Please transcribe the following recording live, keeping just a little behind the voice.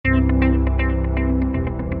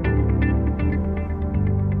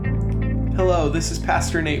Hello, this is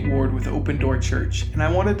Pastor Nate Ward with Open Door Church, and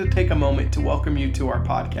I wanted to take a moment to welcome you to our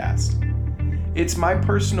podcast. It's my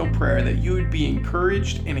personal prayer that you would be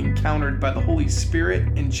encouraged and encountered by the Holy Spirit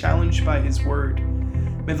and challenged by His Word.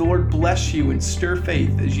 May the Lord bless you and stir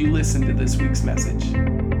faith as you listen to this week's message.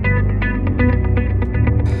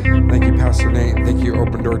 Thank you, Pastor Nate. Thank you,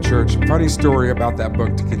 Open Door Church. Funny story about that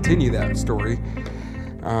book, to continue that story.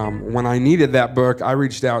 When I needed that book, I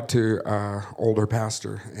reached out to an older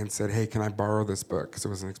pastor and said, hey, can I borrow this book? Because it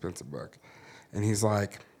was an expensive book. And he's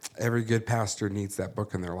like, every good pastor needs that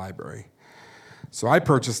book in their library. So I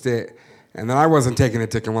purchased it, and then I wasn't taking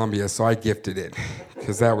it to Columbia, so I gifted it,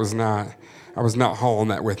 because I was not hauling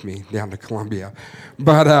that with me down to Columbia.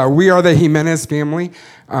 But we are the Jimenez family.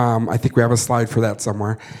 I think we have a slide for that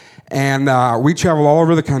somewhere. And we travel all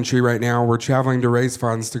over the country right now. We're traveling to raise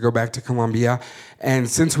funds to go back to Columbia. And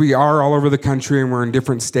since we are all over the country and we're in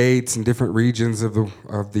different states and different regions of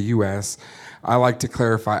the U.S., I like to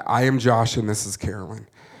clarify, I am Josh and this is Carolyn.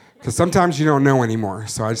 Because sometimes you don't know anymore,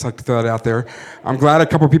 so I just like to throw that out there. I'm glad a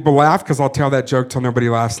couple people laughed, because I'll tell that joke till nobody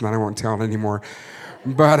laughs, and then I won't tell it anymore.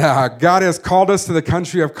 But God has called us to the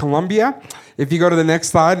country of Colombia. If you go to the next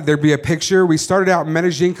slide, there'd be a picture. We started out in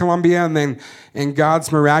Medellin, Colombia, and then in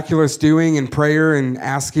God's miraculous doing and prayer and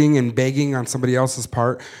asking and begging on somebody else's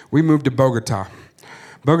part, we moved to Bogota.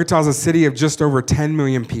 Bogota is a city of just over 10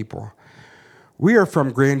 million people. We are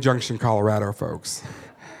from Grand Junction, Colorado, folks.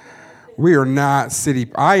 We are not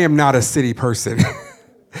city. I am not a city person.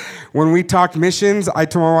 When we talked missions, I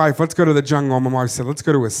told my wife, let's go to the jungle. My wife said, let's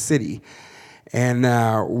go to a city. And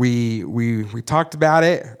we talked about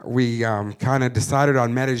it. We kind of decided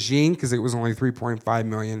on Medellin because it was only 3.5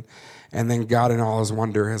 million. And then God in all His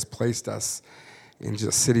wonder has placed us in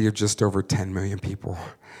a city of just over 10 million people.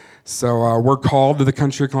 So we're called to the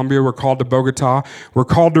country of Colombia. We're called to Bogota. We're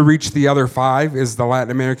called to reach the other 5 is the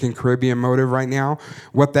Latin American Caribbean motive right now.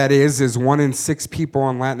 What that is 1 in 6 people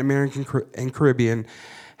in Latin American and Caribbean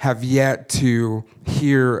have yet to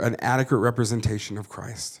hear an adequate representation of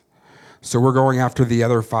Christ. So we're going after the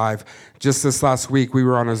other 5. Just this last week, we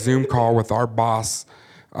were on a Zoom call with our boss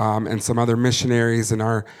and some other missionaries, and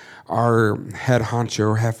our head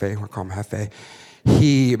honcho, Jefe, we'll call him Jefe.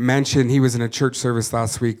 He mentioned he was in a church service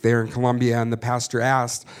last week there in Colombia, and the pastor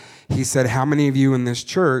asked, he said, how many of you in this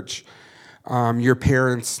church, your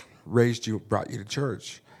parents raised you, brought you to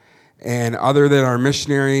church? And other than our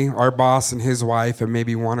missionary, our boss and his wife, and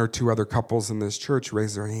maybe 1 or 2 other couples in this church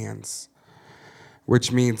raised their hands,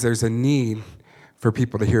 which means there's a need for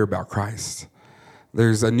people to hear about Christ.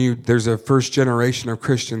 There's a first generation of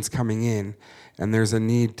Christians coming in, and there's a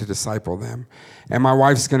need to disciple them. And my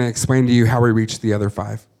wife's going to explain to you how we reach the other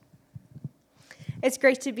 5. It's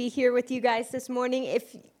great to be here with you guys this morning.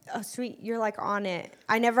 Oh, sweet, you're like on it.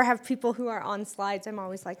 I never have people who are on slides. I'm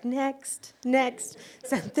always like, next.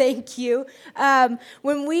 So thank you.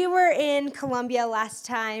 When we were in Colombia last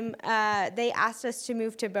time, they asked us to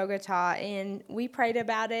move to Bogota, and we prayed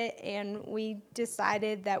about it, and we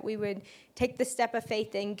decided that we would take the step of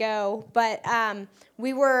faith and go. But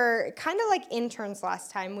we were kind of like interns last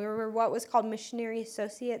time. We were what was called missionary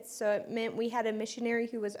associates. So it meant we had a missionary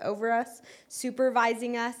who was over us,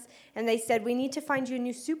 supervising us. And they said, we need to find you a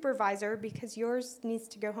new supervisor because yours needs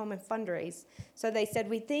to go home and fundraise. So they said,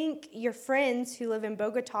 we think your friends who live in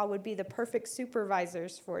Bogota would be the perfect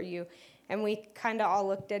supervisors for you. And we kind of all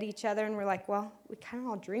looked at each other and were like, well, we kind of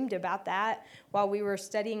all dreamed about that while we were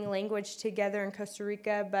studying language together in Costa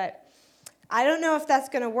Rica. But I don't know if that's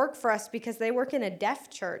going to work for us because they work in a deaf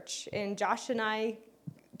church. And Josh and I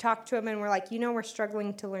talked to them and we're like, we're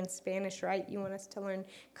struggling to learn Spanish, right? You want us to learn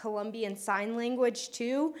Colombian Sign Language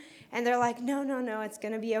too? And they're like, no, it's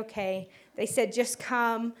going to be okay. They said, just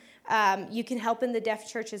come. You can help in the deaf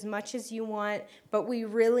church as much as you want, but we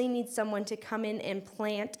really need someone to come in and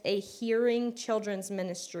plant a hearing children's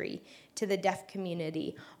ministry to the deaf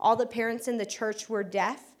community. All the parents in the church were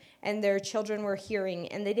deaf, and their children were hearing,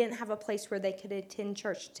 and they didn't have a place where they could attend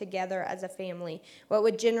church together as a family. What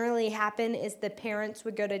would generally happen is the parents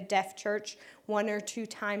would go to deaf church 1 or 2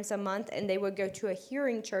 times a month, and they would go to a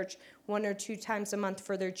hearing church 1 or 2 times a month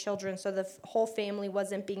for their children, so the whole family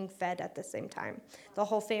wasn't being fed at the same time. The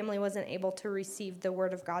whole family wasn't able to receive the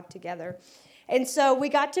word of God together. And so we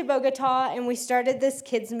got to Bogota, and we started this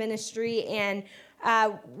kids ministry, and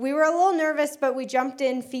we were a little nervous, but we jumped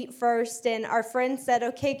in feet first, and our friend said,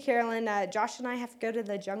 okay, Carolyn, Josh and I have to go to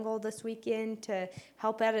the jungle this weekend to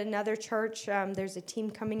help at another church. There's a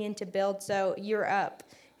team coming in to build, so you're up.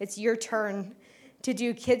 It's your turn to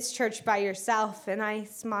do kids' church by yourself. And I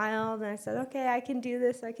smiled, and I said, okay, I can do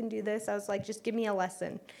this. I was like, just give me a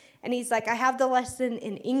lesson. And he's like, I have the lesson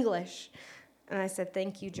in English. And I said,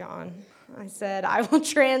 thank you, John. I said, I will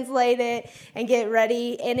translate it and get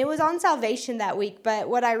ready. And it was on salvation that week. But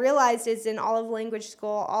what I realized is in all of language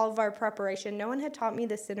school, all of our preparation, no one had taught me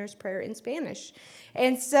the sinner's prayer in Spanish.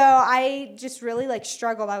 And so I just really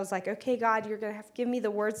struggled. I was like, okay, God, you're going to have to give me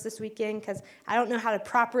the words this weekend because I don't know how to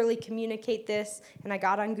properly communicate this. And I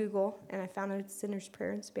got on Google and I found a sinner's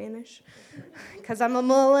prayer in Spanish because I'm a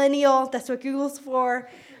millennial. That's what Google's for.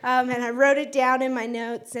 And I wrote it down in my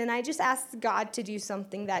notes, and I just asked God to do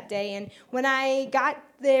something that day. And when I got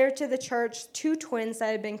there to the church, 2 twins that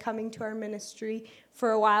had been coming to our ministry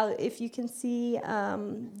for a while, if you can see,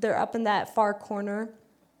 they're up in that far corner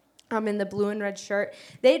in the blue and red shirt.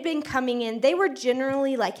 They'd been coming in. They were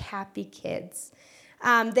generally happy kids.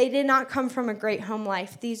 They did not come from a great home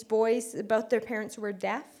life. These boys, both their parents were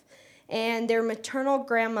deaf. And their maternal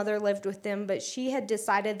grandmother lived with them, but she had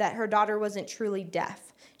decided that her daughter wasn't truly deaf.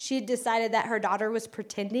 She had decided that her daughter was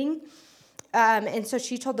pretending, and so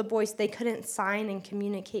she told the boys they couldn't sign and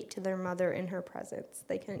communicate to their mother in her presence.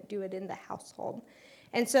 They couldn't do it in the household.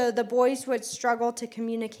 And so the boys would struggle to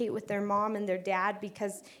communicate with their mom and their dad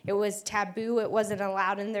because it was taboo. It wasn't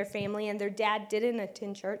allowed in their family, and their dad didn't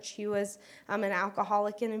attend church. He was an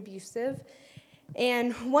alcoholic and abusive.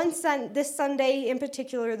 And this Sunday in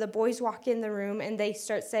particular, the boys walk in the room and they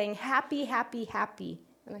start saying, happy, happy, happy.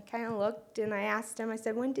 And I kind of looked and I asked them, I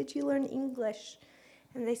said, when did you learn English?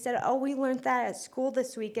 And they said, oh, we learned that at school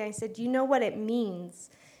this week. And I said, do you know what it means?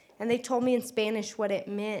 And they told me in Spanish what it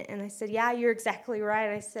meant. And I said, yeah, you're exactly right.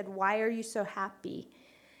 I said, why are you so happy?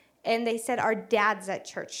 And they said, our dad's at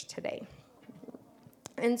church today.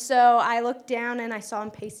 And so I looked down and I saw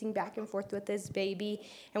him pacing back and forth with his baby.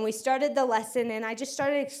 And we started the lesson, and I just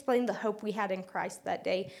started explaining the hope we had in Christ that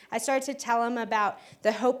day. I started to tell him about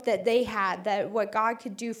the hope that they had, that what God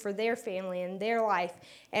could do for their family and their life.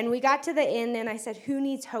 And we got to the end, and I said, who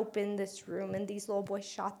needs hope in this room? And these little boys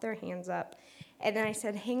shot their hands up. And then I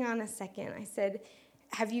said, hang on a second. I said,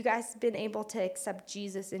 have you guys been able to accept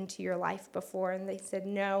Jesus into your life before? And they said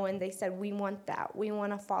no, and they said, we want that. We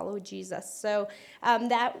want to follow Jesus. So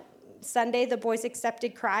that Sunday, the boys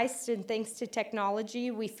accepted Christ, and thanks to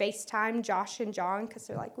technology, we FaceTime Josh and John because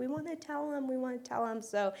they're like, we want to tell them.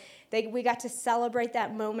 So we got to celebrate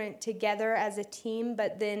that moment together as a team,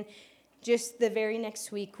 but then just the very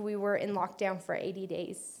next week, we were in lockdown for 80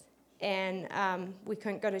 days. And we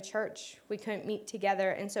couldn't go to church. We couldn't meet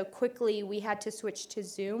together. And so quickly we had to switch to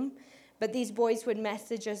Zoom. But these boys would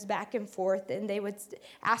message us back and forth, and they would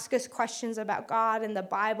ask us questions about God and the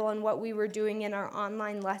Bible and what we were doing in our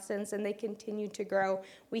online lessons, and they continued to grow.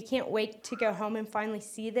 We can't wait to go home and finally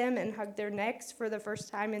see them and hug their necks for the first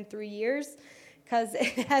time in 3 years. Because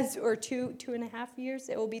it has, or 2.5 years,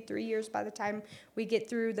 it will be 3 years by the time we get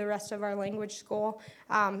through the rest of our language school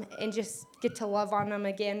and just get to love on them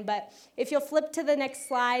again. But if you'll flip to the next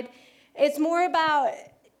slide, it's more about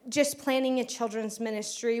just planning a children's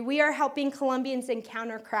ministry. We are helping Colombians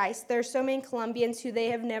encounter Christ. There are so many Colombians who they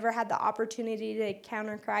have never had the opportunity to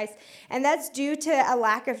encounter Christ, and that's due to a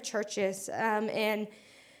lack of churches and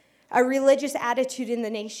a religious attitude in the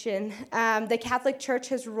nation. The Catholic Church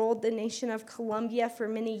has ruled the nation of Colombia for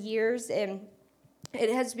many years, and it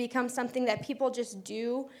has become something that people just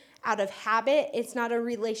do out of habit. It's not a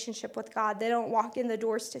relationship with God. They don't walk in the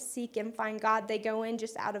doors to seek and find God. They go in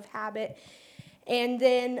just out of habit. And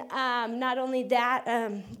then not only that,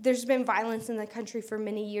 there's been violence in the country for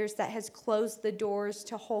many years that has closed the doors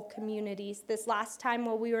to whole communities. This last time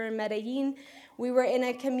while we were in Medellin, we were in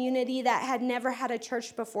a community that had never had a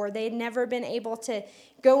church before. They had never been able to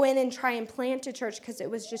go in and try and plant a church because it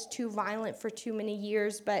was just too violent for too many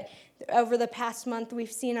years. But over the past month,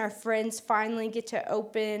 we've seen our friends finally get to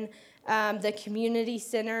open the community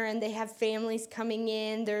center, and they have families coming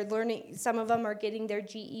in. They're learning. Some of them are getting their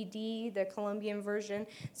GED, the Colombian version.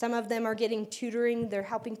 Some of them are getting tutoring. They're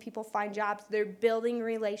helping people find jobs. They're building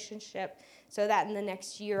relationship so that in the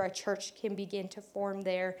next year a church can begin to form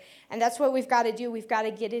there. And that's what we've got to do. We've got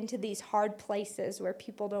to get into these hard places where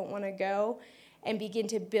people don't want to go and begin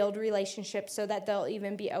to build relationships so that they'll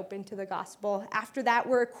even be open to the gospel. After that,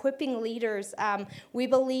 we're equipping leaders. We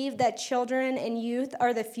believe that children and youth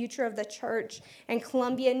are the future of the church, and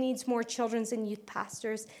Colombia needs more children's and youth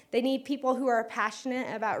pastors. They need people who are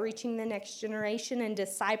passionate about reaching the next generation and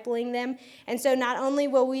discipling them. And so not only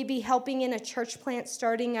will we be helping in a church plant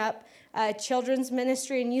starting up children's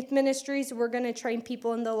ministry and youth ministries, we're going to train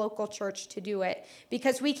people in the local church to do it,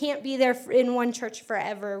 because we can't be there in one church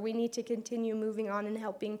forever. We need to continue moving on and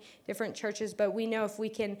helping different churches, but we know if we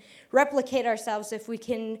can replicate ourselves, if we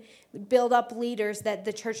can build up leaders, that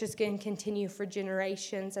the church is going to continue for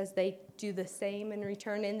generations as they do the same in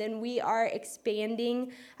return. And then we are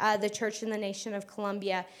expanding the church in the nation of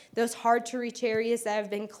Colombia. Those hard-to-reach areas that have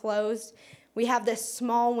been closed, we have this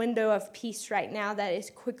small window of peace right now that is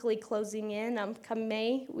quickly closing in. Come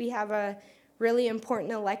May, we have a really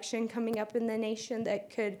important election coming up in the nation that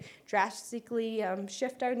could drastically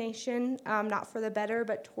shift our nation, not for the better,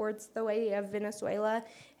 but towards the way of Venezuela.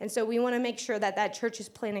 And so we want to make sure that that church is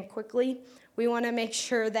planted quickly. We want to make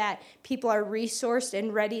sure that people are resourced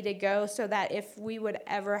and ready to go, so that if we would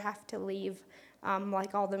ever have to leave,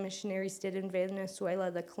 like all the missionaries did in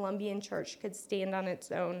Venezuela, the Colombian church could stand on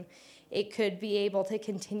its own. It could be able to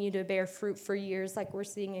continue to bear fruit for years like we're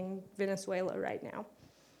seeing in Venezuela right now.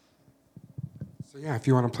 So yeah, if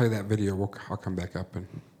you want to play that video, I'll come back up. And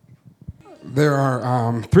there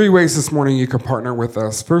are 3 ways this morning you can partner with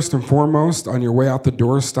us. First and foremost, on your way out the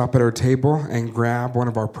door, stop at our table and grab one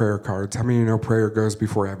of our prayer cards. How many of you know prayer goes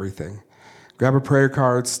before everything? Grab a prayer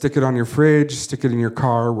card, stick it on your fridge, stick it in your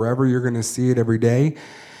car, wherever you're going to see it every day,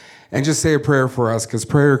 and just say a prayer for us, because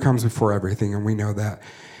prayer comes before everything, and we know that.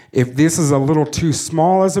 If this is a little too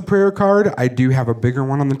small as a prayer card, I do have a bigger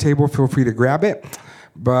one on the table. Feel free to grab it.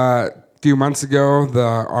 But a few months ago,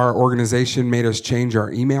 our organization made us change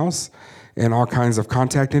our emails and all kinds of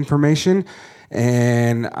contact information.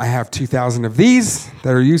 And I have 2,000 of these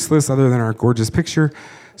that are useless other than our gorgeous picture.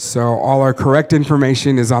 So all our correct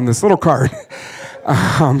information is on this little card.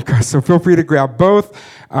 So feel free to grab both.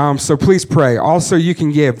 So please pray. Also, you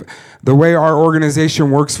can give. The way our organization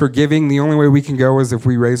works for giving, the only way we can go is if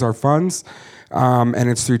we raise our funds. And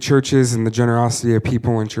it's through churches and the generosity of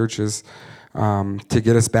people in churches to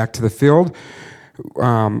get us back to the field.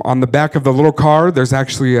 On the back of the little card, there's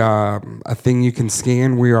actually a thing you can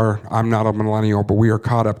scan. I'm not a millennial, but we are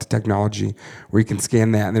caught up to technology where you can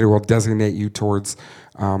scan that, and it will designate you towards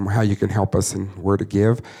how you can help us and where to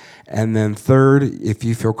give. And then third, if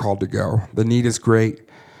you feel called to go. The need is great.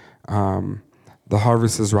 The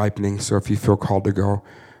harvest is ripening, so if you feel called to go,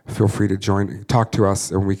 feel free to join. Talk to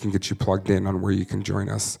us, and we can get you plugged in on where you can join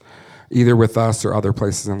us, either with us or other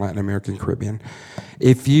places in Latin America and Caribbean.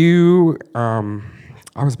 If you, I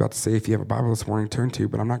was about to say if you have a Bible this morning, turn to,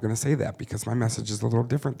 but I'm not going to say that because my message is a little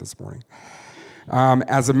different this morning.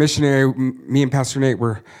 As a missionary, me and Pastor Nate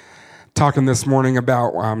were talking this morning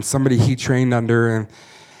about somebody he trained under, and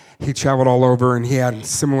he traveled all over, and he had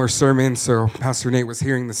similar sermons, so Pastor Nate was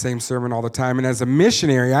hearing the same sermon all the time. And as a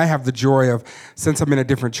missionary, I have the joy of, since I'm in a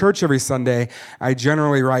different church every Sunday, I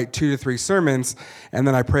generally write 2 to 3 sermons, and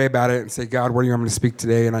then I pray about it and say, God, what do you want me to speak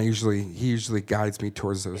today? And he usually guides me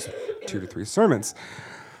towards those 2 to 3 sermons.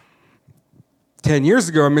 10 years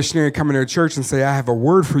ago, a missionary would come into a church and say, I have a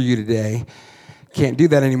word for you today. Can't do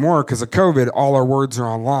that anymore because of COVID. All our words are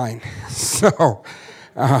online. So,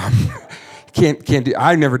 Can't do.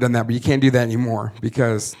 I've never done that, but you can't do that anymore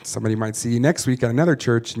because somebody might see you next week at another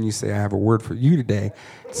church and you say, I have a word for you today.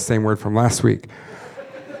 It's the same word from last week.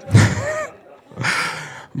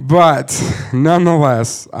 But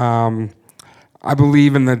nonetheless, I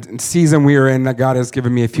believe in the season we are in that God has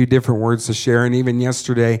given me a few different words to share. And even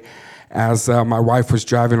yesterday, as my wife was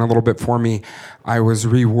driving a little bit for me, I was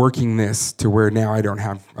reworking this to where now I don't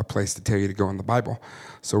have a place to tell you to go in the Bible.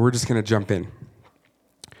 So we're just going to jump in.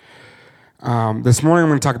 This morning I'm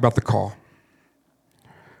going to talk about the call.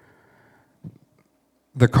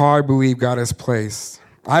 The call I believe God has placed.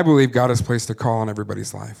 I believe God has placed a call on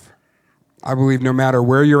everybody's life. I believe no matter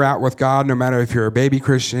where you're at with God, no matter if you're a baby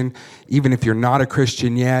Christian, even if you're not a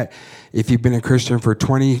Christian yet, if you've been a Christian for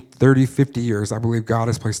 20, 30, 50 years, I believe God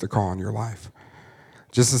has placed a call on your life.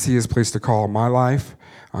 Just as he has placed a call on my life,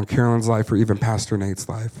 on Carolyn's life, or even Pastor Nate's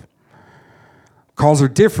life. Calls are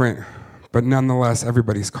different, but nonetheless,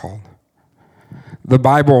 everybody's called. The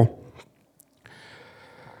Bible,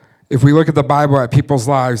 if we look at the Bible at people's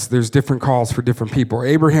lives, there's different calls for different people.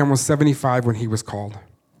 Abraham was 75 when he was called.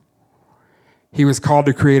 He was called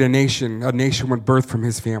to create a nation would birth from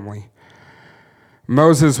his family.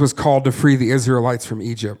 Moses was called to free the Israelites from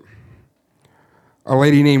Egypt. A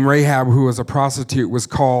lady named Rahab, who was a prostitute, was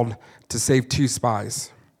called to save 2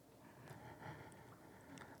 spies.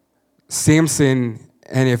 Samson,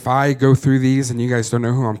 and if I go through these and you guys don't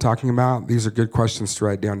know who I'm talking about, these are good questions to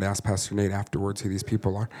write down to ask Pastor Nate afterwards who these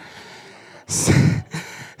people are.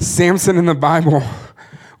 Samson in the Bible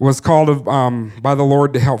was called by the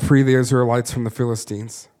Lord to help free the Israelites from the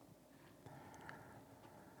Philistines.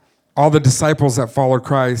 All the disciples that followed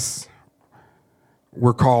Christ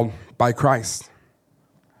were called by Christ.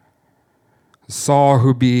 Saul,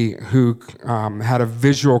 who had a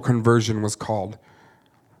visual conversion, was called.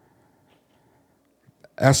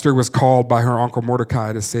 Esther was called by her uncle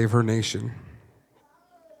Mordecai to save her nation.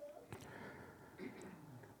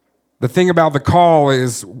 The thing about the call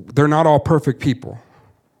is they're not all perfect people.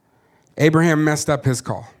 Abraham messed up his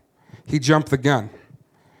call. He jumped the gun.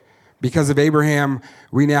 Because of Abraham,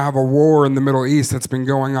 we now have a war in the Middle East that's been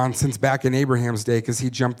going on since back in Abraham's day because he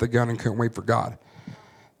jumped the gun and couldn't wait for God.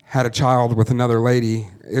 Had a child with another lady,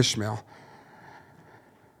 Ishmael.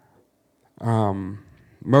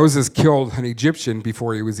 Moses killed an Egyptian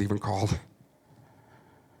before he was even called.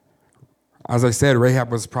 As I said,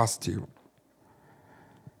 Rahab was a prostitute.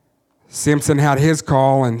 Samson had his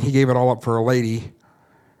call and he gave it all up for a lady,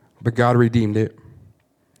 but God redeemed it.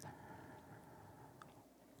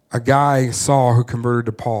 A guy, Saul, who converted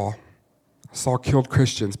to Paul, Saul killed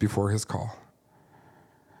Christians before his call.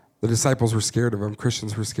 The disciples were scared of him.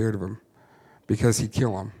 Christians were scared of him because he'd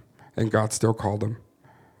kill them, and God still called him.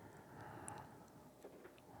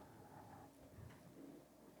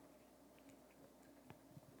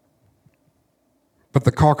 But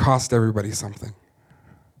the call cost everybody something.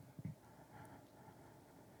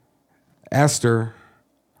 Esther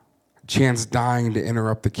chanced dying to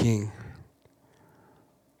interrupt the king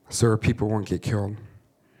so her people won't get killed.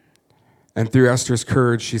 And through Esther's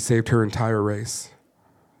courage, she saved her entire race.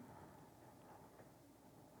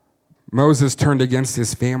 Moses turned against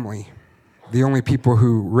his family. The only people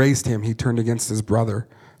who raised him, he turned against his brother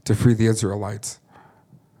to free the Israelites.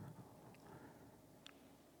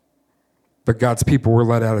 But God's people were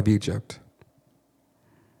led out of Egypt.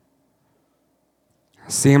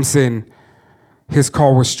 Samson, his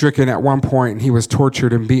call was stricken at one point, and he was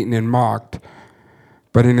tortured and beaten and mocked.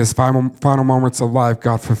 But in his final moments of life,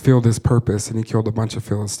 God fulfilled his purpose, and he killed a bunch of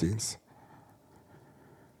Philistines.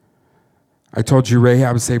 I told you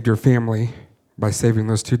Rahab saved her family by saving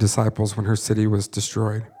those 2 disciples when her city was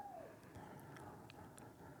destroyed.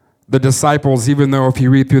 The disciples, even though if you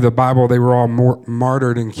read through the Bible, they were all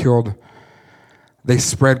martyred and killed, they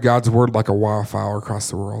spread God's word like a wildfire across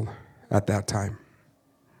the world at that time.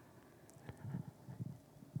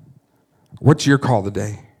 What's your call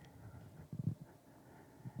today?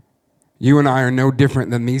 You and I are no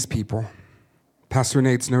different than these people. Pastor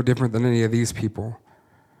Nate's no different than any of these people.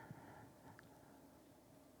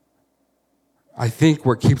 I think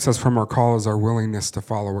what keeps us from our call is our willingness to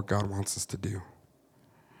follow what God wants us to do.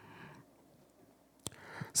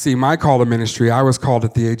 See, my call to ministry, I was called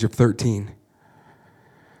at the age of 13.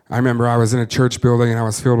 I remember I was in a church building and I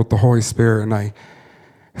was filled with the Holy Spirit, and I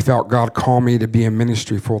felt God call me to be in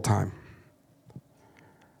ministry full time.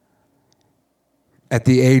 At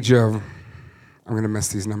the age of, I'm going to mess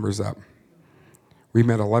these numbers up. We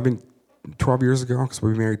met 12 years ago, because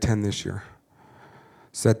we married 10 this year.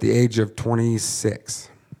 So at the age of 26,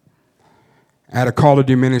 I had a call to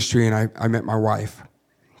do ministry, and I met my wife.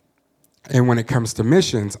 And when it comes to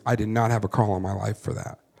missions, I did not have a call on my life for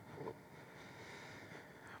that.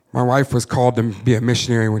 My wife was called to be a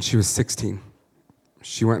missionary when she was 16.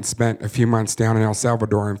 She went and spent a few months down in El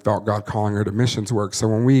Salvador and felt God calling her to missions work. So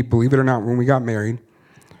when we, believe it or not, when we got married,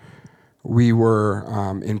 we were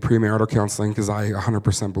in premarital counseling, because I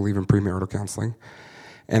 100% believe in premarital counseling.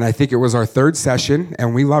 And I think it was our 3rd session,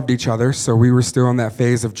 and we loved each other, so we were still in that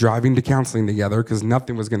phase of driving to counseling together because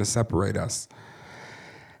nothing was going to separate us.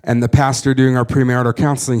 And the pastor doing our premarital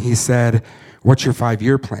counseling, he said, "What's your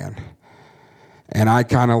 5-year plan?" And I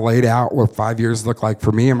kind of laid out what 5 years looked like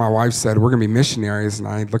for me, and my wife said, "We're going to be missionaries." And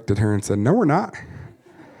I looked at her and said, "No, we're not."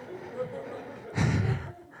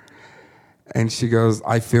 And she goes,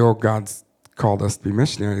 "I feel God's called us to be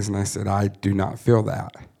missionaries." And I said, "I do not feel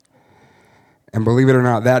that." And believe it or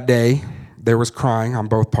not, that day, there was crying on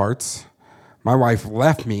both parts. My wife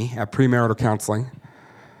left me at premarital counseling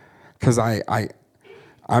because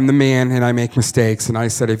I'm the man and I make mistakes. And I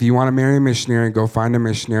said, "If you want to marry a missionary, go find a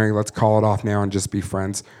missionary. Let's call it off now and just be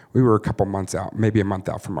friends." We were a couple months out, maybe a month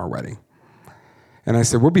out from our wedding. And I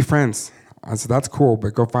said, "We'll be friends." I said, "That's cool,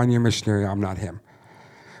 but go find you a missionary. I'm not him."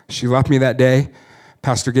 She left me that day.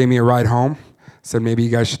 Pastor gave me a ride home. Said, "Maybe you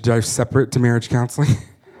guys should drive separate to marriage counseling."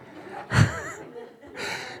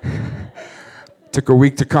 Took a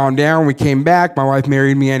week to calm down. We came back. My wife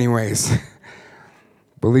married me anyways.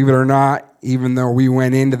 Believe it or not, even though we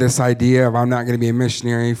went into this idea of I'm not going to be a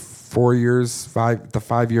missionary, 4 years, the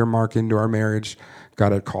 5-year mark into our marriage,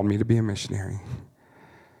 God had called me to be a missionary.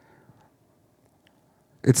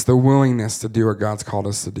 It's the willingness to do what God's called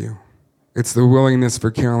us to do. It's the willingness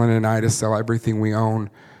for Carolyn and I to sell everything we own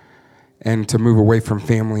and to move away from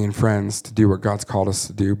family and friends to do what God's called us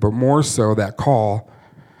to do. But more so that call,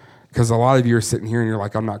 because a lot of you are sitting here and you're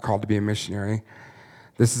like, I'm not called to be a missionary.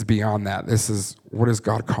 This is beyond that. This is, what is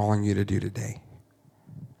God calling you to do today?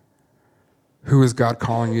 Who is God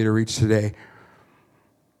calling you to reach today?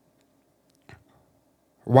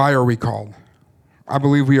 Why are we called? I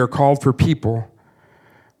believe we are called for people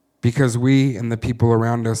because we and the people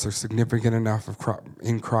around us are significant enough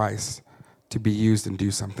in Christ to be used and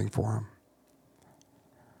do something for Him.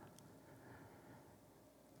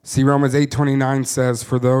 See, Romans 8:29 says,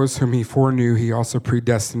 "For those whom He foreknew, He also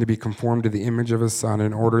predestined to be conformed to the image of His Son,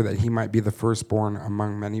 in order that He might be the firstborn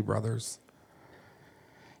among many brothers."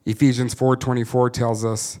 Ephesians 4:24 tells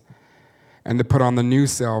us, "And to put on the new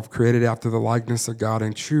self, created after the likeness of God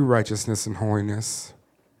in true righteousness and holiness."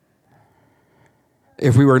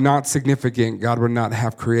 If we were not significant, God would not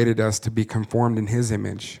have created us to be conformed in His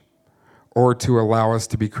image, or to allow us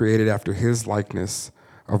to be created after His likeness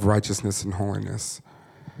of righteousness and holiness.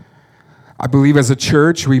 I believe as a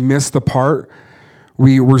church, we miss the part.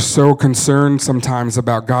 We were so concerned sometimes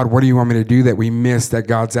about, God, what do you want me to do, that we miss that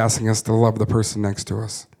God's asking us to love the person next to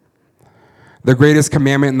us. The greatest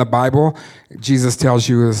commandment in the Bible, Jesus tells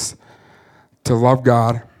you, is to love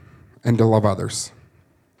God and to love others.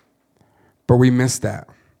 But we miss that.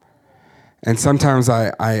 And sometimes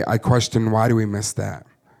I question, why do we miss that?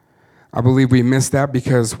 I believe we miss that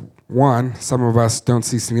because, one, some of us don't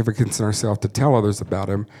see significance in ourselves to tell others about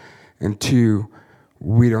Him. And two,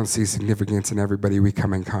 we don't see significance in everybody we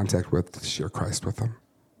come in contact with to share Christ with them.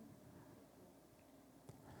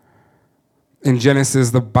 In Genesis,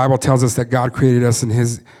 the Bible tells us that God created us in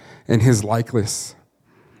His likeness.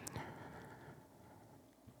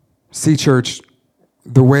 See, church,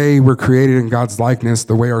 the way we're created in God's likeness,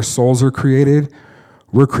 the way our souls are created,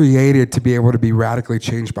 we're created to be able to be radically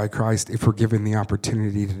changed by Christ if we're given the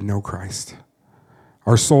opportunity to know Christ.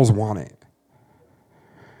 Our souls want it.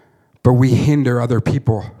 But we hinder other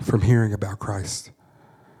people from hearing about Christ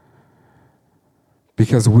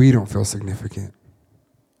because we don't feel significant.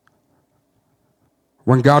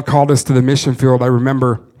 When God called us to the mission field, I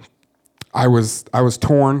remember I was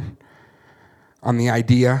torn on the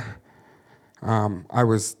idea.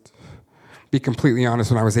 Be completely honest,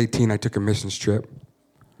 when I was 18, I took a missions trip.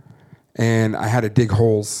 And I had to dig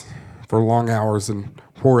holes for long hours in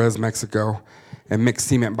Juarez, Mexico, and mix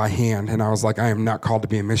cement by hand. And I was like, I am not called to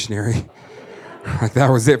be a missionary. Like, that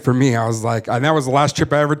was it for me. I was like, and that was the last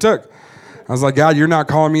trip I ever took. I was like, God, you're not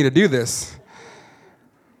calling me to do this.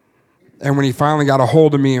 And when He finally got a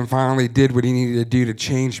hold of me and finally did what He needed to do to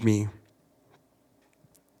change me,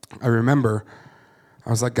 I remember I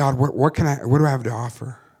was like, God, what do I have to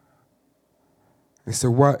offer? I said,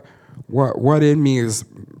 what in me is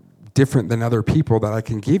different than other people that I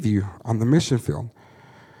can give you on the mission field?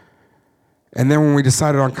 And then when we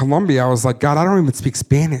decided on Colombia, I was like, God, I don't even speak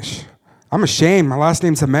Spanish. I'm ashamed. My last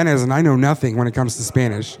name's Jimenez, and I know nothing when it comes to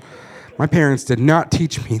Spanish. My parents did not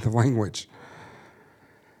teach me the language.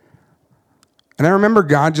 And I remember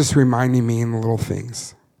God just reminding me in the little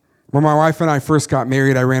things. When my wife and I first got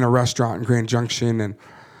married, I ran a restaurant in Grand Junction, and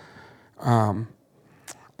I'm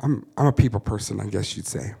a people person, I guess you'd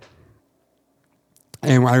say.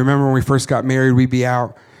 And I remember when we first got married, we'd be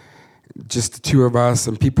out, just the two of us,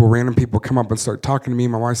 and random people come up and start talking to me.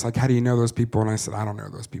 My wife's like, how do you know those people? And I said, I don't know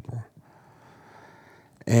those people.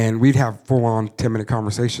 And we'd have full-on 10-minute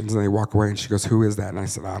conversations, and they walk away, and she goes, who is that? And I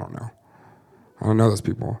said, I don't know. I don't know those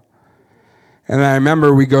people. And I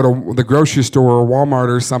remember we go to the grocery store or Walmart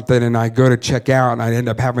or something, and I go to check out, and I end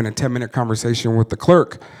up having a 10-minute conversation with the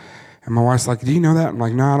clerk. And my wife's like, do you know that? I'm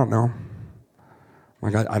like, no, I don't know.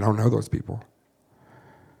 I'm like, I don't know those people.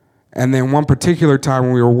 And then one particular time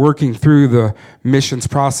when we were working through the missions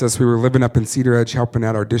process, we were living up in Cedar Edge helping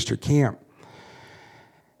at our district camp.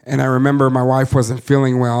 And I remember my wife wasn't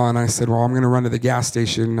feeling well, and I said, well, I'm going to run to the gas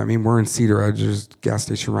station. I mean, we're in Cedar Edge. There's a gas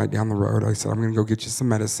station right down the road. I said, I'm going to go get you some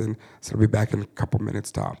medicine. So I'll be back in a couple minutes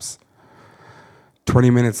tops. 20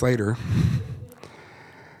 minutes later,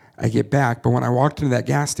 I get back. But when I walked into that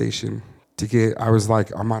gas station I was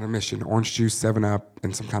like, I'm on a mission. Orange juice, 7-Up,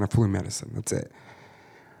 and some kind of flu medicine. That's it.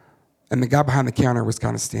 And the guy behind the counter was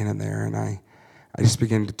kind of standing there, and I just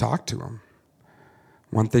began to talk to him.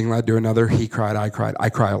 One thing led to another. He cried, I cried. I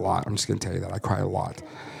cry a lot. I'm just going to tell you that. I cry a lot.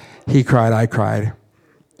 He cried, I cried.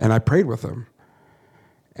 And I prayed with him.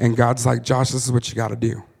 And God's like, Josh, this is what you got to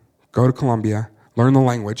do. Go to Colombia, learn the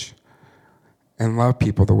language, and love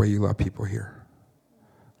people the way you love people here.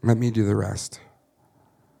 Let me do the rest.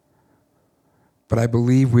 But I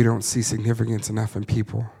believe we don't see significance enough in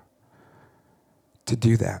people to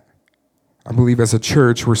do that. I believe as a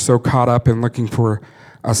church, we're so caught up in looking for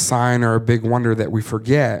a sign or a big wonder that we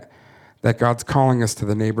forget that God's calling us to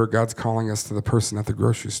the neighbor, God's calling us to the person at the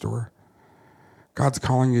grocery store. God's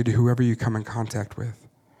calling you to whoever you come in contact with.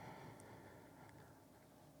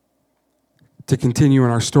 To continue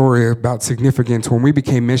in our story about significance, when we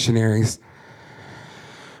became missionaries,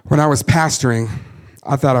 when I was pastoring,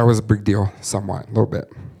 I thought I was a big deal, somewhat, a little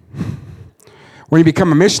bit. When you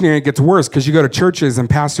become a missionary, it gets worse because you go to churches and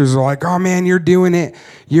pastors are like, oh man, you're doing it.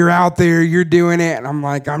 You're out there, you're doing it. And I'm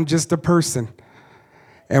like, I'm just a person.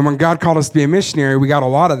 And when God called us to be a missionary, we got a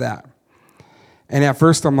lot of that. And at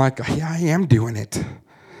first I'm like, yeah, I am doing it.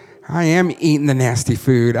 I am eating the nasty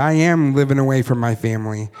food. I am living away from my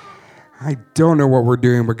family. I don't know what we're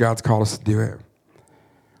doing, but God's called us to do it.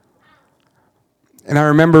 And I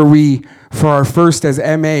remember for our first as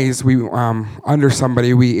MAs, under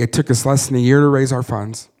somebody, it took us less than a year to raise our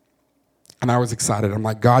funds. And I was excited. I'm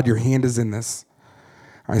like, God, your hand is in this.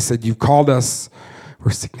 I said, you've called us.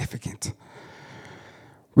 We're significant.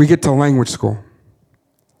 We get to language school.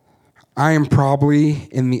 I am probably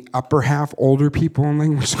in the upper half older people in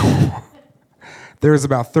language school. There was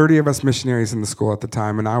about 30 of us missionaries in the school at the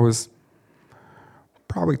time, and I was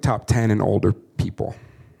probably top 10 in older people,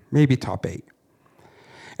 maybe top 8.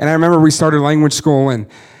 And I remember we started language school, and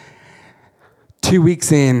 2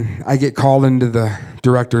 weeks in, I get called into the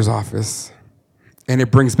director's office, and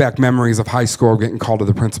it brings back memories of high school getting called to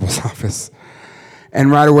the principal's office. And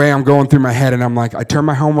right away, I'm going through my head, and I'm like, I turn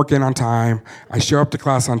my homework in on time. I show up to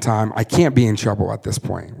class on time. I can't be in trouble at this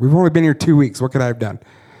point. We've only been here 2 weeks. What could I have done?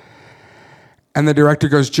 And the director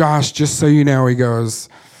goes, Josh, just so you know, he goes,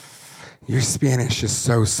 your Spanish is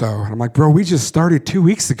so-so. And I'm like, bro, we just started 2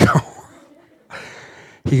 weeks ago.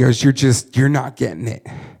 He goes, you're not getting it.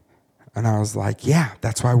 And I was like, yeah,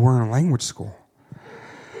 that's why we're in language school.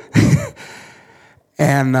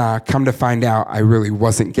 And come to find out, I really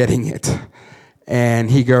wasn't getting it.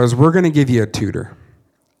 And he goes, we're going to give you a tutor.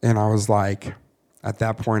 And I was like, at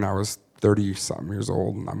that point, I was 30-something years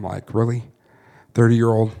old. And I'm like, really?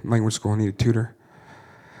 30-year-old language school need a tutor?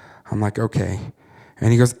 I'm like, okay.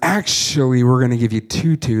 And he goes, actually, we're going to give you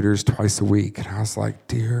 2 tutors twice a week. And I was like,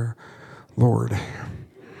 dear Lord.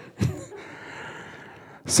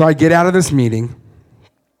 So I get out of this meeting,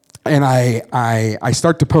 and I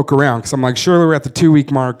start to poke around, because I'm like, surely we're at the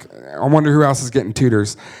 2-week mark. I wonder who else is getting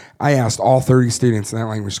tutors. I asked all 30 students in that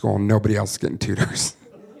language school, and nobody else is getting tutors.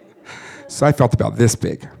 So I felt about this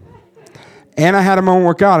big. And I had a moment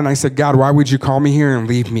with God, and I said, God, why would you call me here and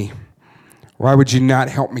leave me? Why would you not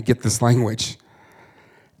help me get this language?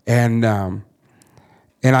 And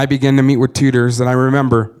I began to meet with tutors, and I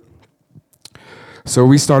remember, so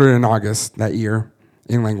we started in August that year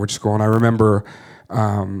in language school, and I remember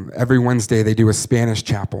every Wednesday they do a Spanish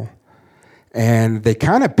chapel, and they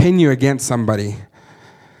kind of pin you against somebody,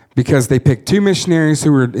 because they pick 2 missionaries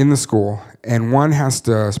who were in the school, and one has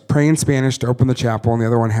to pray in Spanish to open the chapel, and the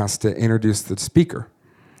other one has to introduce the speaker.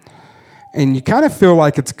 And you kind of feel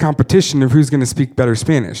like it's a competition of who's going to speak better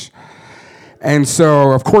Spanish. And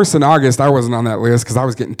so, of course, in August, I wasn't on that list because I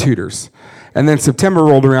was getting tutors. And then September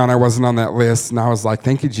rolled around, I wasn't on that list, and I was like,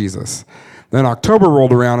 thank you, Jesus. Then October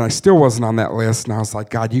rolled around, and I still wasn't on that list, and I was like,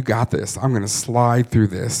 God, you got this. I'm going to slide through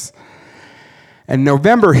this. And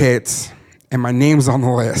November hits, and my name's on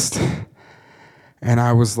the list. And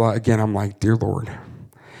I was like, again, I'm like, dear Lord.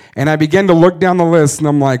 And I began to look down the list, and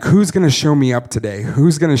I'm like, who's going to show me up today?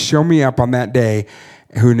 Who's going to show me up on that day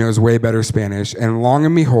who knows way better Spanish? And long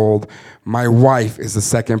and behold, my wife is the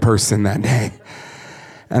second person that day.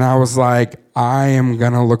 And I was like, I am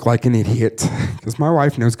going to look like an idiot because my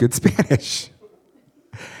wife knows good Spanish.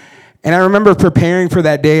 And I remember preparing for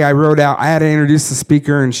that day, I had to introduce the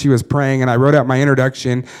speaker, and she was praying, and I wrote out my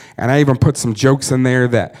introduction, and I even put some jokes in there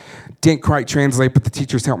that didn't quite translate, but the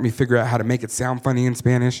teachers helped me figure out how to make it sound funny in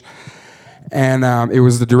Spanish. And it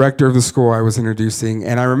was the director of the school I was introducing,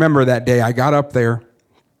 and I remember that day I got up there,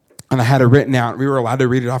 and I had it written out. We were allowed to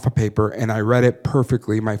read it off a paper, and I read it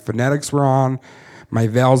perfectly. My phonetics were on, my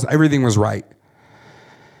vowels, everything was right.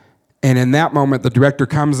 And in that moment, the director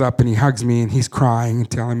comes up and he hugs me and he's crying and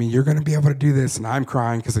telling me, you're going to be able to do this. And I'm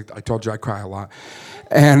crying because I told you I cry a lot.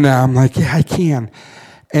 And I'm like, yeah, I can.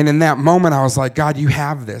 And in that moment, I was like, God, you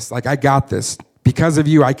have this. Like, I got this. Because of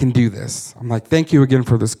you, I can do this. I'm like, thank you again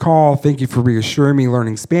for this call. Thank you for reassuring me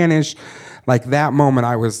learning Spanish. Like, that moment,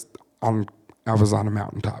 I was on a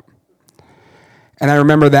mountaintop. And I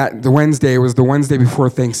remember that the Wednesday was the Wednesday before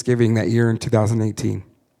Thanksgiving that year in 2018.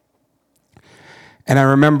 And I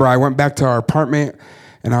remember I went back to our apartment,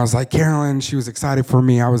 and I was like, Carolyn, she was excited for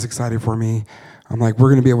me. I was excited for me. I'm like, we're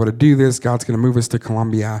going to be able to do this. God's going to move us to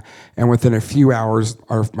Colombia. And within a few hours,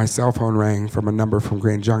 my cell phone rang from a number from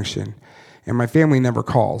Grand Junction. And my family never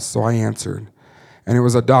calls, so I answered. And it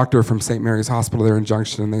was a doctor from St. Mary's Hospital there in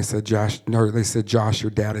Junction, and they said, Josh,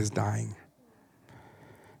 your dad is dying.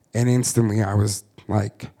 And instantly I was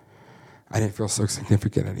like, I didn't feel so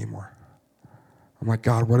significant anymore. I'm like,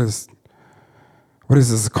 God, what is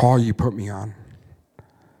this call you put me on?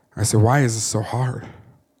 I said, why is this so hard?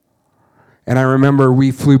 And I remember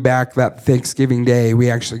we flew back that Thanksgiving day. We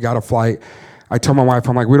actually got a flight. I told my wife,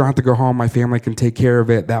 I'm like, we don't have to go home. My family can take care of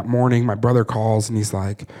it. That morning, my brother calls, and he's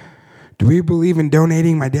like, do we believe in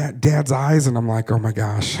donating my dad's eyes? And I'm like, oh my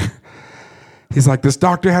gosh. He's like, this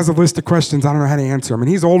doctor has a list of questions. I don't know how to answer them. And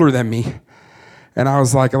he's older than me. And I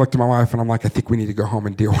was like, I looked at my wife, and I'm like, I think we need to go home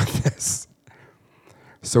and deal with this.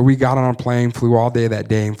 So we got on a plane, flew all day that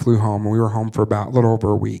day, and flew home. And we were home for about a little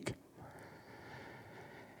over a week.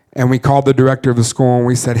 And we called the director of the school, and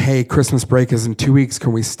we said, hey, Christmas break is in 2 weeks.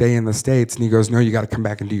 Can we stay in the States? And he goes, no, you got to come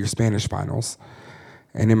back and do your Spanish finals.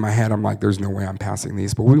 And in my head, I'm like, there's no way I'm passing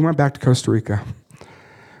these. But we went back to Costa Rica.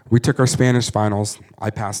 We took our Spanish finals. I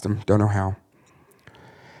passed them, don't know how.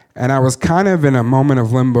 And I was kind of in a moment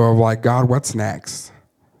of limbo of like, God, what's next?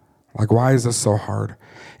 Like, why is this so hard?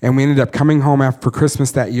 And we ended up coming home after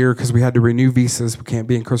Christmas that year because we had to renew visas. We can't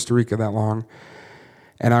be in Costa Rica that long.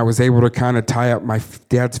 And I was able to kind of tie up my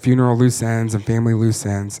dad's funeral loose ends and family loose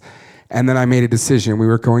ends. And then I made a decision. We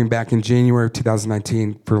were going back in January of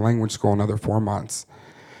 2019 for language school another 4 months.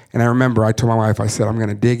 And I remember I told my wife, I said, I'm going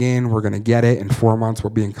to dig in. We're going to get it. In 4 months, we'll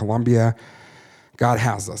be in Colombia. God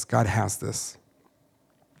has us. God has this.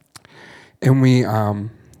 And we,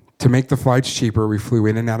 to make the flights cheaper, we flew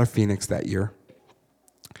in and out of Phoenix that year.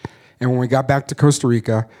 And when we got back to Costa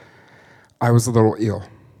Rica, I was a little ill.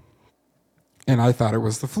 And I thought it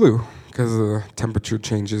was the flu because of the temperature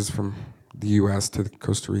changes from the U.S. to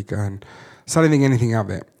Costa Rica. And so I didn't think anything of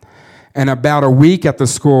it. And about a week at the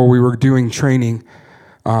school, we were doing training,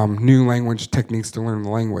 new language techniques to learn the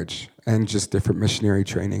language, and just different missionary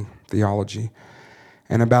training, theology.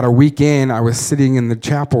 And about a week in, I was sitting in the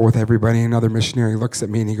chapel with everybody, and another missionary looks at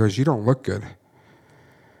me, and he goes, you don't look good.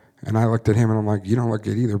 And I looked at him, and I'm like, you don't look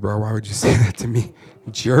good either, bro. Why would you say that to me,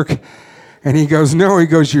 jerk? And he goes, no. He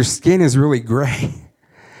goes, your skin is really gray.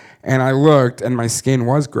 And I looked, and my skin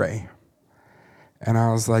was gray. And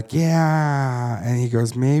I was like, yeah. And he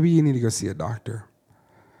goes, maybe you need to go see a doctor.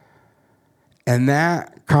 And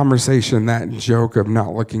that conversation, that joke of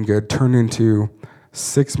not looking good, turned into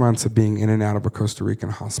 6 months of being in and out of a Costa Rican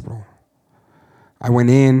hospital. I went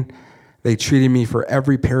in. They treated me for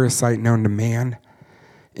every parasite known to man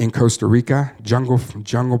in Costa Rica,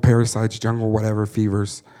 jungle parasites, jungle whatever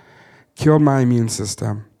fevers, killed my immune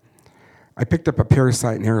system. I picked up a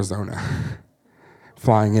parasite in Arizona,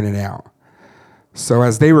 flying in and out. So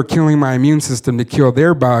as they were killing my immune system to kill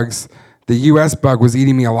their bugs, the U.S. bug was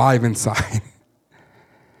eating me alive inside.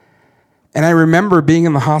 And I remember being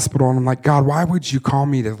in the hospital, and I'm like, God, why would you call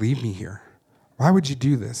me to leave me here? Why would you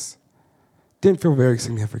do this? Didn't feel very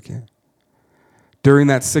significant. During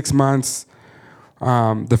that 6 months,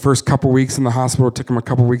 the first couple weeks in the hospital, it took them a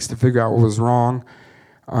couple weeks to figure out what was wrong.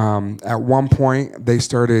 At one point, they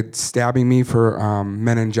started stabbing me for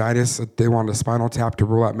meningitis. They wanted a spinal tap to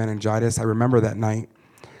rule out meningitis. I remember that night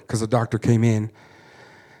because the doctor came in.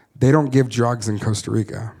 They don't give drugs in Costa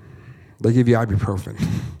Rica. They give you ibuprofen.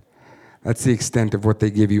 That's the extent of what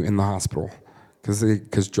they give you in the hospital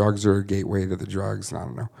because drugs are a gateway to the drugs. I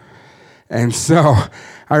don't know. And so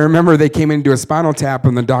I remember they came in to do a spinal tap,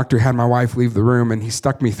 and the doctor had my wife leave the room, and he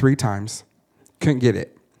stuck me 3 times. Couldn't get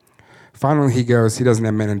it. Finally, he goes, he doesn't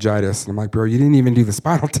have meningitis. And I'm like, bro, you didn't even do the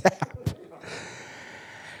spinal tap.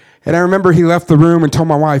 And I remember he left the room and told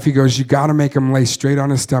my wife, he goes, you got to make him lay straight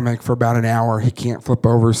on his stomach for about an hour. He can't flip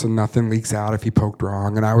over so nothing leaks out if he poked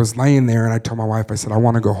wrong. And I was laying there, and I told my wife, I said, I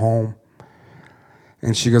want to go home.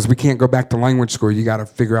 And she goes, we can't go back to language school. You got to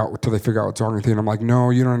figure out until they figure out what's wrong with you. And I'm like, no,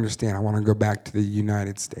 you don't understand. I want to go back to the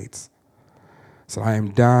United States. So I am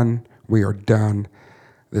done. We are done.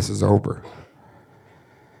 This is over.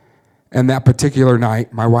 And that particular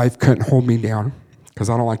night, my wife couldn't hold me down because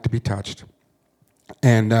I don't like to be touched.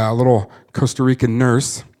 And a little Costa Rican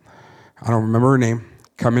nurse, I don't remember her name,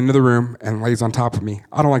 come into the room and lays on top of me.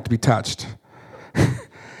 I don't like to be touched.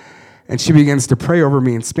 And she begins to pray over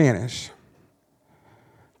me in Spanish.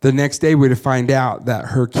 The next day, we'd find out that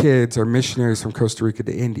her kids are missionaries from Costa Rica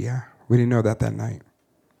to India. We didn't know that night.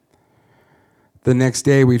 The next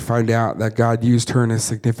day, we'd find out that God used her in a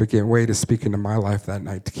significant way to speak into my life that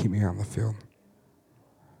night to keep me on the field.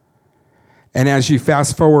 And as you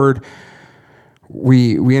fast forward,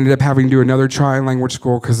 we ended up having to do another try in language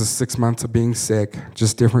school because of 6 months of being sick,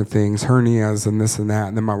 just different things, hernias and this and that.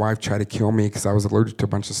 And then my wife tried to kill me because I was allergic to a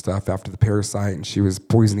bunch of stuff after the parasite, and she was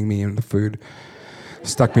poisoning me in the food.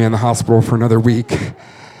 Stuck me in the hospital for another week.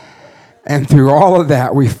 And through all of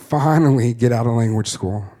that, we finally get out of language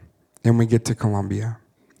school, and we get to Colombia.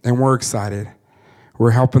 And we're excited.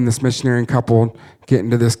 We're helping this missionary couple get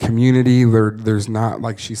into this community. There's not,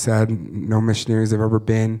 like she said, no missionaries have ever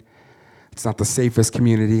been. It's not the safest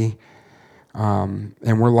community. And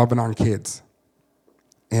we're loving on kids.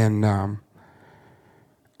 And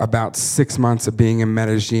about 6 months of being in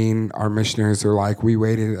Medellin, our missionaries are like, we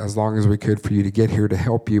waited as long as we could for you to get here to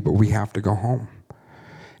help you, but we have to go home.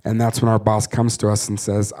 And that's when our boss comes to us and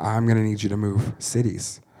says, I'm going to need you to move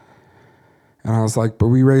cities. And I was like, but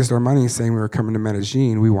we raised our money saying we were coming to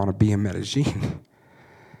Medellin. We want to be in Medellin.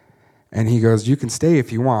 And he goes, you can stay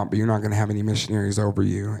if you want, but you're not going to have any missionaries over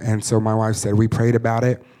you. And so my wife said, we prayed about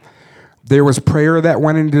it. There was prayer that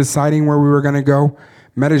went into deciding where we were going to go.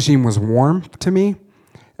 Medellin was warm to me.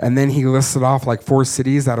 And then he listed off like 4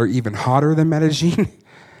 cities that are even hotter than Medellin.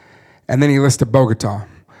 And then he listed Bogota.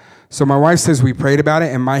 So my wife says we prayed about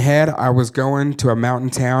it. In my head, I was going to a mountain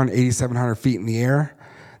town 8,700 feet in the air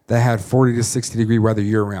that had 40 to 60 degree weather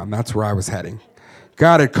year-round. That's where I was heading.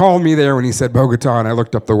 God had called me there when he said Bogota, and I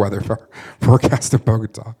looked up the weather forecast of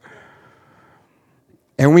Bogota.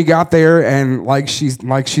 And we got there, and like she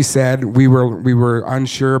said, we were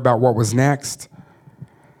unsure about what was next.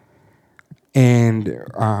 And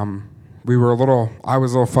I was a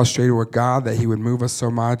little frustrated with God that he would move us so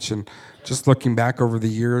much, and just looking back over the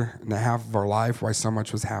year and a half of our life, why so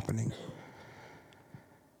much was happening.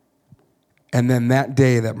 And then that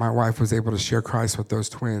day that my wife was able to share Christ with those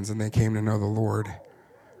twins and they came to know the Lord,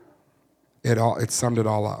 it summed it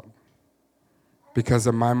all up. Because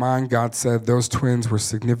in my mind, God said, those twins were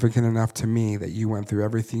significant enough to me that you went through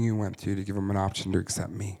everything you went through to give them an option to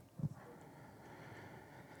accept me.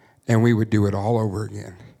 And we would do it all over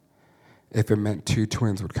again if it meant 2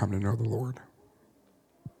 twins would come to know the Lord.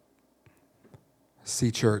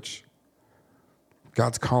 See, church,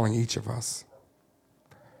 God's calling each of us.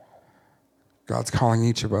 God's calling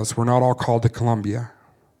each of us. We're not all called to Colombia.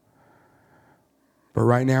 But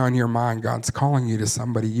right now in your mind, God's calling you to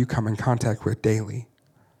somebody you come in contact with daily.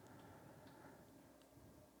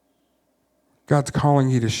 God's calling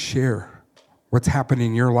you to share what's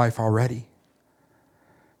happening in your life already.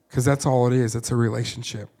 Because that's all it is. It's a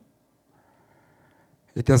relationship.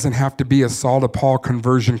 It doesn't have to be a Saul to Paul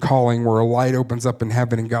conversion calling where a light opens up in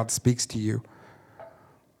heaven and God speaks to you.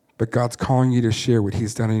 But God's calling you to share what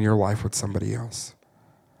he's done in your life with somebody else.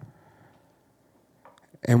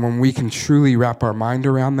 And when we can truly wrap our mind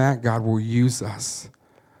around that, God will use us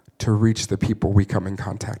to reach the people we come in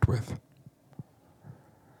contact with.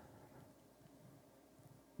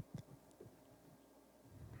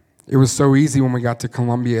 It was so easy when we got to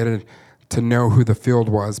Colombia to know who the field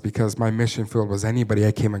was, because my mission field was anybody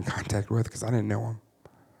I came in contact with, because I didn't know them.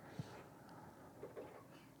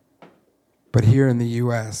 But here in the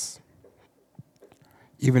U.S.,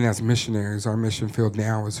 even as missionaries, our mission field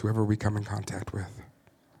now is whoever we come in contact with.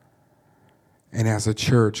 And as a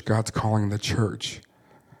church, God's calling the church.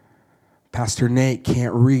 Pastor Nate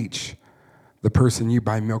can't reach the person you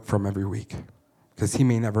buy milk from every week because he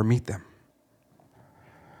may never meet them.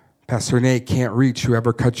 Pastor Nate can't reach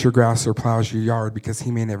whoever cuts your grass or plows your yard because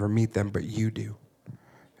he may never meet them, but you do.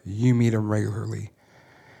 You meet them regularly.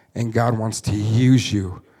 And God wants to use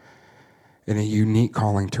you in a unique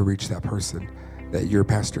calling to reach that person that your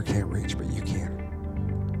pastor can't reach, but you can.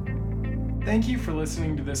 Thank you for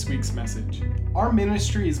listening to this week's message. Our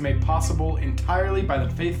ministry is made possible entirely by the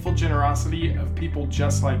faithful generosity of people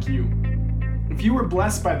just like you. If you were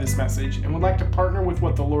blessed by this message and would like to partner with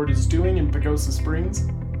what the Lord is doing in Pagosa Springs,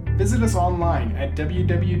 visit us online at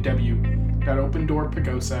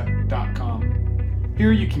www.opendoorpagosa.com.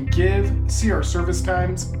 Here you can give, see our service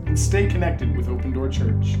times, and stay connected with Open Door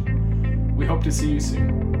Church. We hope to see you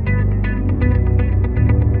soon.